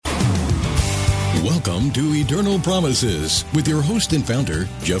Welcome to Eternal Promises with your host and founder,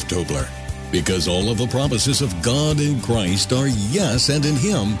 Jeff Tobler. Because all of the promises of God in Christ are yes, and in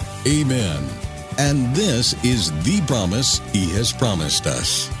Him, amen. And this is the promise He has promised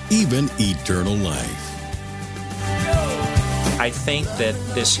us, even eternal life. I think that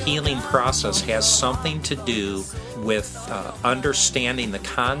this healing process has something to do with understanding the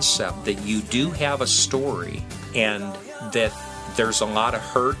concept that you do have a story and that there's a lot of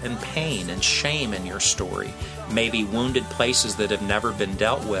hurt and pain and shame in your story, maybe wounded places that have never been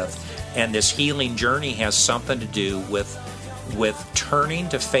dealt with. And this healing journey has something to do with turning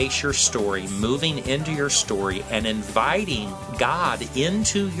to face your story, moving into your story, and inviting God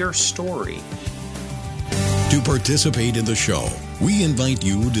into your story. To participate in the show, we invite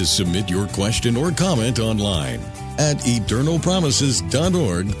you to submit your question or comment online at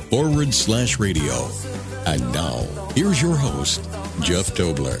eternalpromises.org/radio. And now, here's your host, Jeff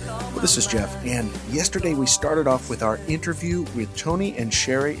Tobler. Well, this is Jeff, and yesterday we started off with our interview with Tony and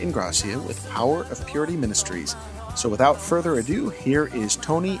Sherry Ingracia with Power of Purity Ministries. So without further ado, here is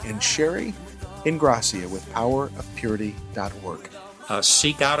Tony and Sherry Ingracia with powerofpurity.org.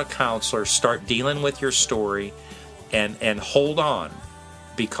 Seek out a counselor, start dealing with your story, and hold on,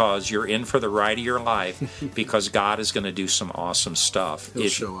 because you're in for the ride of your life, because God is going to do some awesome stuff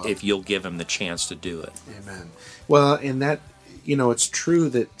if you'll give Him the chance to do it. Amen. Well, and that, it's true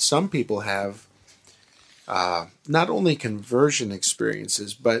that some people have not only conversion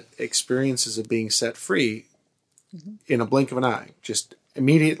experiences, but experiences of being set free in a blink of an eye. Just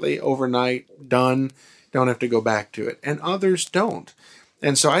immediately, overnight, done, don't have to go back to it. And others don't.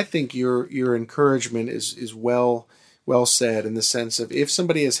 And so I think your encouragement is well said, in the sense of, if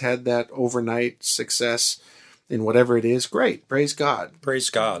somebody has had that overnight success in whatever it is, great, praise God. Praise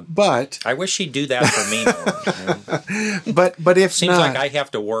God. But I wish He'd do that for me more. But if seems not, like I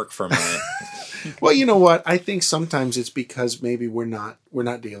have to work for mine. Well, you know what? I think sometimes it's because maybe we're not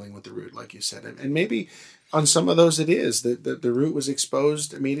dealing with the root, like you said, and maybe on some of those it is that the root was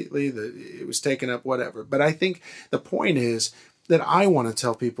exposed immediately, that it was taken up, whatever. But I think the point is that I want to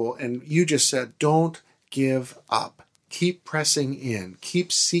tell people, and you just said, don't give up. Keep pressing in.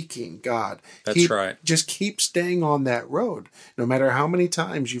 Keep seeking God. That's right. Just keep staying on that road. No matter how many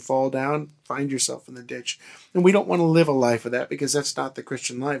times you fall down, find yourself in the ditch. And we don't want to live a life of that, because that's not the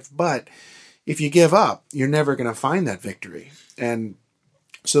Christian life. But if you give up, you're never going to find that victory. And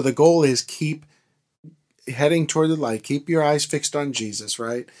so the goal is keep heading toward the light. Keep your eyes fixed on Jesus,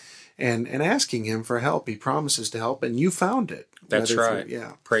 right? And asking Him for help. He promises to help, and you found it. That's right.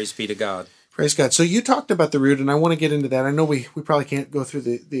 Praise be to God. Praise God. So you talked about the root, and I want to get into that. I know we probably can't go through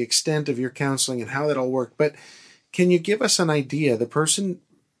the extent of your counseling and how that all worked, but can you give us an idea, the person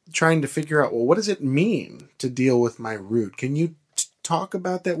trying to figure out, well, what does it mean to deal with my root? Can you talk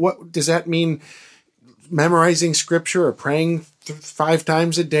about that? What does that mean? Memorizing scripture, or praying 5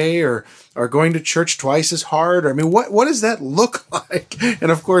 times a day, or going to church twice as hard? I mean, what does that look like? And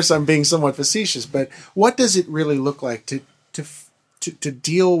of course, I'm being somewhat facetious, but what does it really look like to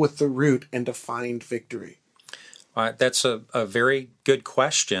deal with the root and to find victory? That's a very good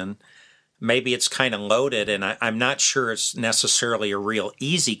question. Maybe it's kind of loaded, and I'm not sure it's necessarily a real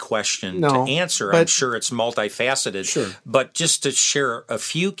easy question to answer. I'm sure it's multifaceted. Sure. But just to share a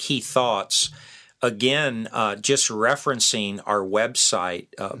few key thoughts, again, just referencing our website,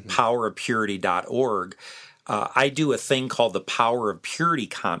 powerofpurity.org, I do a thing called the Power of Purity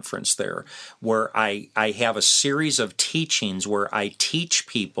Conference there, where I have a series of teachings where I teach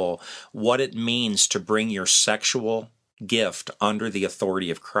people what it means to bring your sexual gift under the authority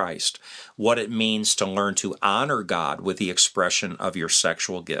of Christ, what it means to learn to honor God with the expression of your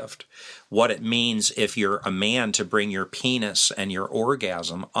sexual gift, what it means if you're a man to bring your penis and your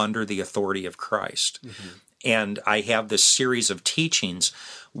orgasm under the authority of Christ. Mm-hmm. And I have this series of teachings.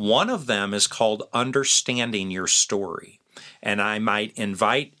 One of them is called Understanding Your Story. And I might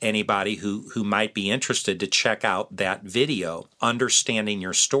invite anybody who might be interested to check out that video, Understanding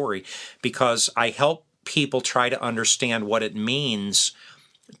Your Story, because I help people try to understand what it means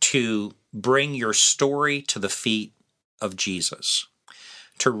to bring your story to the feet of Jesus,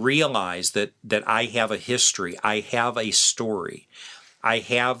 to realize that I have a history, I have a story, I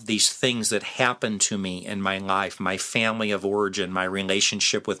have these things that happened to me in my life, my family of origin, my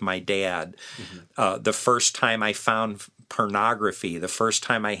relationship with my dad, the first time I found pornography, the first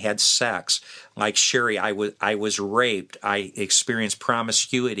time I had sex, like Sherry, I was raped, I experienced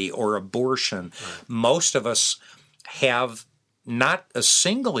promiscuity or abortion. Right. Most of us have not a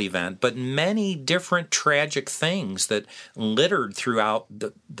single event, but many different tragic things that littered throughout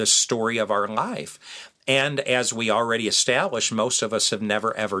the story of our life. And as we already established, most of us have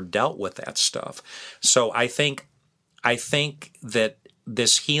never ever dealt with that stuff. So I think that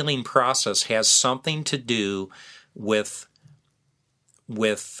this healing process has something to do with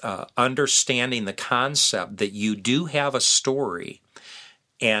understanding the concept that you do have a story,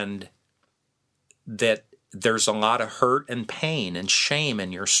 and that there's a lot of hurt and pain and shame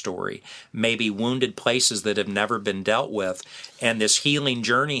in your story, maybe wounded places that have never been dealt with. And this healing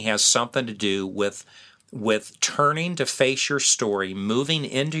journey has something to do with turning to face your story, moving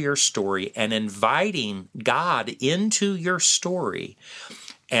into your story, and inviting God into your story,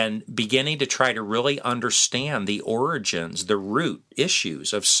 and beginning to try to really understand the origins, the root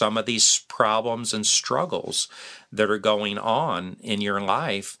issues of some of these problems and struggles that are going on in your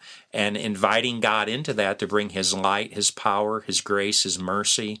life, and inviting God into that to bring His light, His power, His grace, His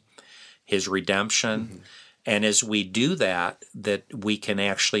mercy, His redemption. Mm-hmm. And as we do that we can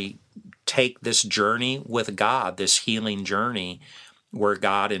actually take this journey with God, this healing journey, where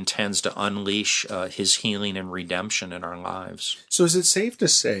God intends to unleash His healing and redemption in our lives. So is it safe to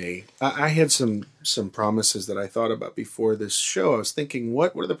say, I had some promises that I thought about before this show. I was thinking,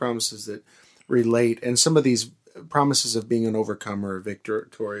 what are the promises that relate? And some of these promises of being an overcomer or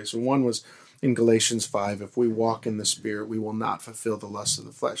victorious. And one was in Galatians 5, if we walk in the Spirit, we will not fulfill the lusts of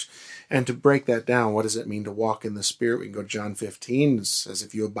the flesh. And to break that down, what does it mean to walk in the Spirit? We can go to John 15. It says,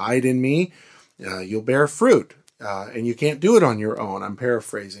 if you abide in me, you'll bear fruit. And you can't do it on your own. I'm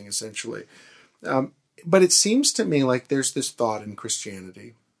paraphrasing, essentially. But it seems to me like there's this thought in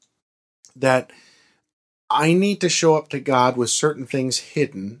Christianity that I need to show up to God with certain things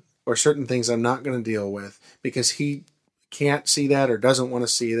hidden, or certain things I'm not going to deal with, because He can't see that or doesn't want to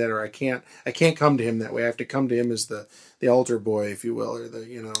see that, or I can't come to Him that way. I have to come to Him as the altar boy, if you will, or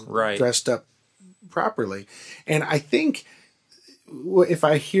the right, dressed up properly. And I think if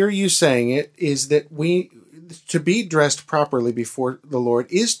I hear you saying it, is that to be dressed properly before the Lord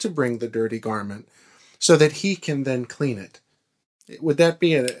is to bring the dirty garment so that He can then clean it. Would that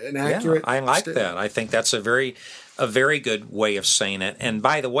be an accurate? Yeah, I like that. I think that's a very good way of saying it. And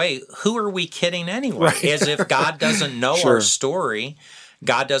by the way, who are we kidding anyway? Right. As if God doesn't know Sure. our story.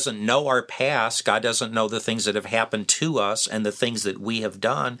 God doesn't know our past. God doesn't know the things that have happened to us and the things that we have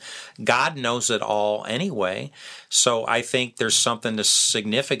done. God knows it all anyway. So I think there's something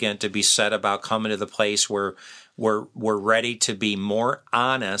significant to be said about coming to the place where we're ready to be more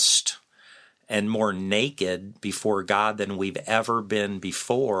honest and more naked before God than we've ever been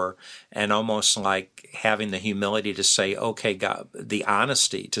before, and almost like having the humility to say, okay, God, the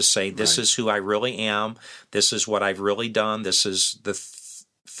honesty to say, this Right. is who I really am, this is what I've really done, this is the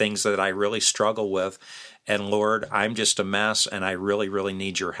things that I really struggle with, and Lord, I'm just a mess, and I really, really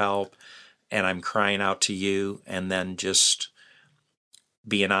need your help, and I'm crying out to you, and then just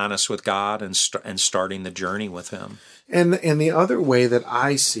being honest with God and starting the journey with Him. And the other way that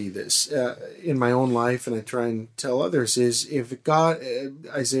I see this in my own life, and I try and tell others, is if God,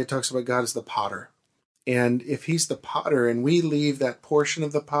 Isaiah talks about God as the potter. And if He's the potter and we leave that portion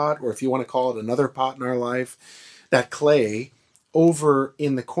of the pot, or if you want to call it another pot in our life, that clay over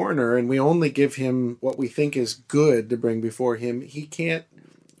in the corner, and we only give Him what we think is good to bring before Him,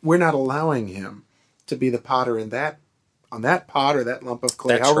 we're not allowing Him to be the potter on that pot or that lump of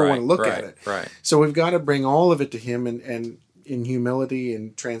clay, That's however right, we want to look right, at it. Right. So we've got to bring all of it to Him, and in humility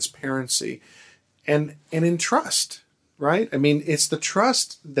and transparency and in trust, right? I mean, it's the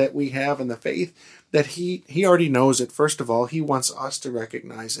trust that we have in the faith that He already knows it. First of all, He wants us to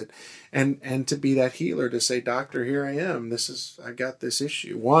recognize it and to be that healer, to say, doctor, here I am. I got this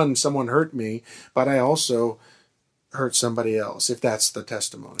issue. Someone hurt me, but I also hurt somebody else, if that's the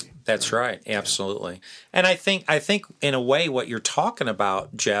testimony. That's right. Absolutely. And I think in a way what you're talking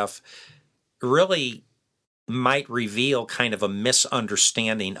about, Jeff, really might reveal kind of a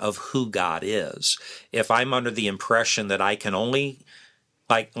misunderstanding of who God is. If I'm under the impression that I can only,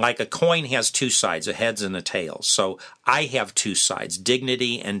 like a coin has two sides, a heads and a tails. So I have two sides,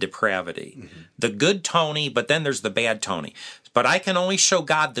 dignity and depravity. Mm-hmm. The good Tony, but then there's the bad Tony. But I can only show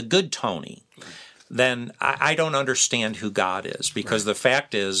God the good Tony. Right. Then I don't understand who God is, because the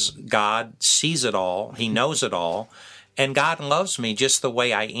fact is God sees it all, He knows it all, and God loves me just the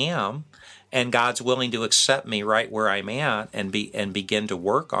way I am, and God's willing to accept me right where I'm at and begin to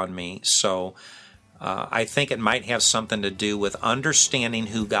work on me. So I think it might have something to do with understanding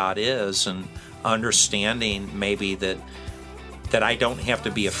who God is, and understanding maybe that I don't have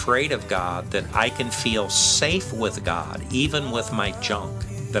to be afraid of God, that I can feel safe with God, even with my junk,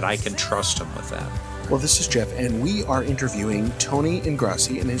 that I can trust Him with that. Well, this is Jeff, and we are interviewing Tony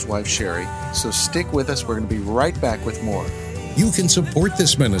Ingrassi and his wife, Sherry. So stick with us. We're going to be right back with more. You can support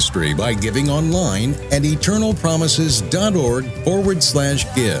this ministry by giving online at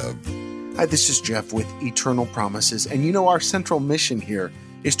eternalpromises.org/give. Hi, this is Jeff with Eternal Promises, and you know our central mission here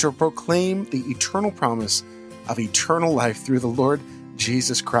is to proclaim the eternal promise of eternal life through the Lord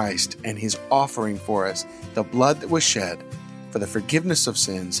Jesus Christ and His offering for us, the blood that was shed for the forgiveness of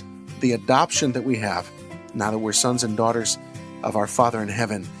sins, the adoption that we have now that we're sons and daughters of our Father in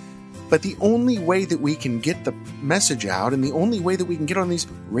heaven. But the only way that we can get the message out and the only way that we can get on these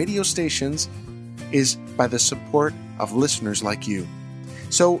radio stations is by the support of listeners like you.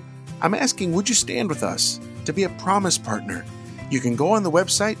 So I'm asking, would you stand with us to be a promise partner? You can go on the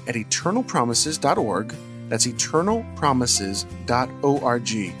website at eternalpromises.org. That's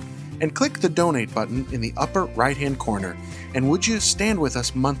eternalpromises.org. And click the donate button in the upper right-hand corner. And would you stand with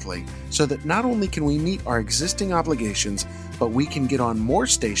us monthly so that not only can we meet our existing obligations, but we can get on more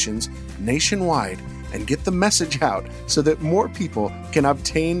stations nationwide and get the message out so that more people can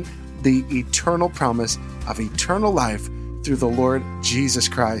obtain the eternal promise of eternal life through the Lord Jesus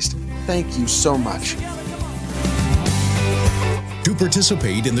Christ. Thank you so much. To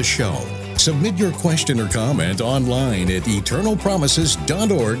participate in the show, submit your question or comment online at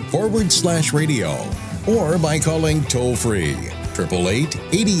eternalpromises.org/radio or by calling toll-free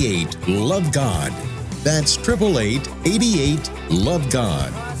 888-88-LOVE-GOD. That's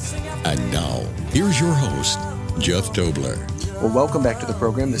 888-88-LOVE-GOD. And now, here's your host, Jeff Tobler. Well, welcome back to the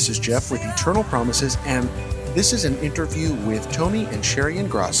program. This is Jeff with Eternal Promises, and this is an interview with Tony and Sherry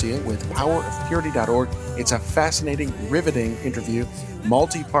Ingrassia with powerofpurity.org. It's a fascinating, riveting interview,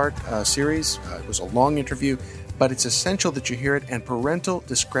 multi-part series. It was a long interview, but it's essential that you hear it, and parental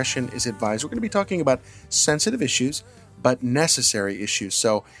discretion is advised. We're going to be talking about sensitive issues, but necessary issues.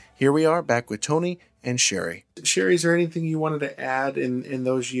 So here we are back with Tony and Sherry. Sherry, is there anything you wanted to add in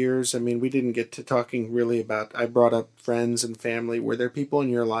those years? I mean, we didn't get to talking really about, I brought up friends and family. Were there people in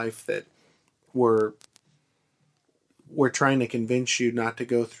your life that were trying to convince you not to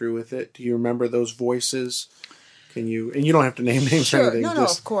go through with it? Do you remember those voices? Can you, and you don't have to name names sure. or anything. No,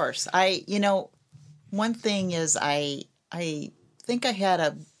 of course. One thing is I think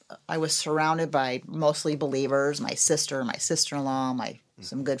I was surrounded by mostly believers, my sister, my sister-in-law,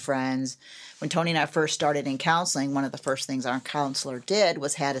 some good friends. When Tony and I first started in counseling, one of the first things our counselor did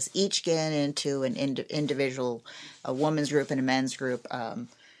was had us each get into an individual, a women's group and a men's group,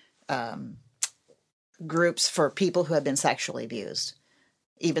 groups for people who had been sexually abused.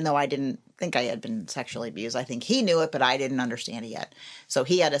 Even though I didn't think I had been sexually abused, I think he knew it, but I didn't understand it yet. So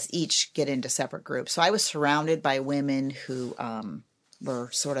he had us each get into separate groups. So I was surrounded by women who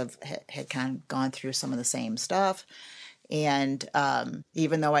were sort of had kind of gone through some of the same stuff. And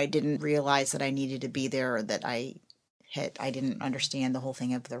even though I didn't realize that I needed to be there, or that I didn't understand the whole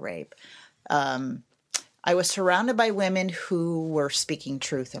thing of the rape, I was surrounded by women who were speaking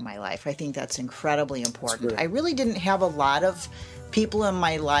truth in my life. I think that's incredibly important. I really didn't have a lot of people in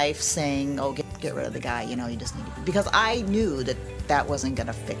my life saying, oh, get rid of the guy, you just need to, because I knew that wasn't going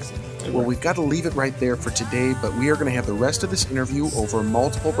to fix anything. Well, we've got to leave it right there for today, but we are going to have the rest of this interview over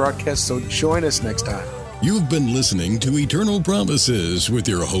multiple broadcasts, so join us next time. You've been listening to Eternal Promises with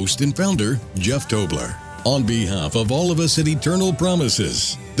your host and founder, Jeff Tobler. On behalf of all of us at Eternal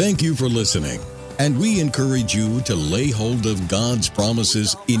Promises, thank you for listening. And we encourage you to lay hold of God's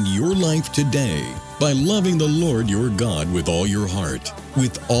promises in your life today by loving the Lord your God with all your heart,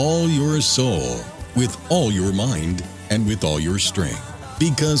 with all your soul, with all your mind, and with all your strength.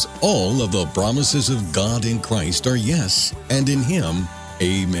 Because all of the promises of God in Christ are yes, and in Him,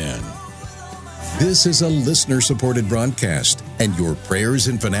 amen. This is a listener-supported broadcast, and your prayers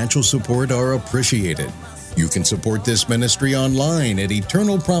and financial support are appreciated. You can support this ministry online at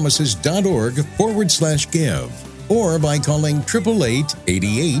eternalpromises.org/give or by calling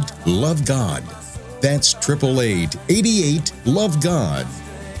 888-88-LOVE-GOD. That's 888-88-LOVE-GOD.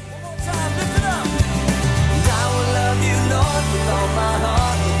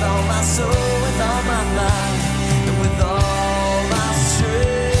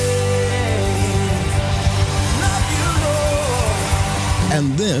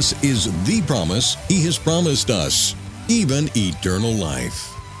 And this is the promise He has promised us, even eternal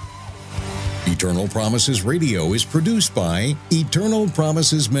life. Eternal Promises Radio is produced by Eternal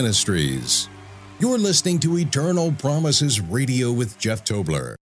Promises Ministries. You're listening to Eternal Promises Radio with Jeff Tobler.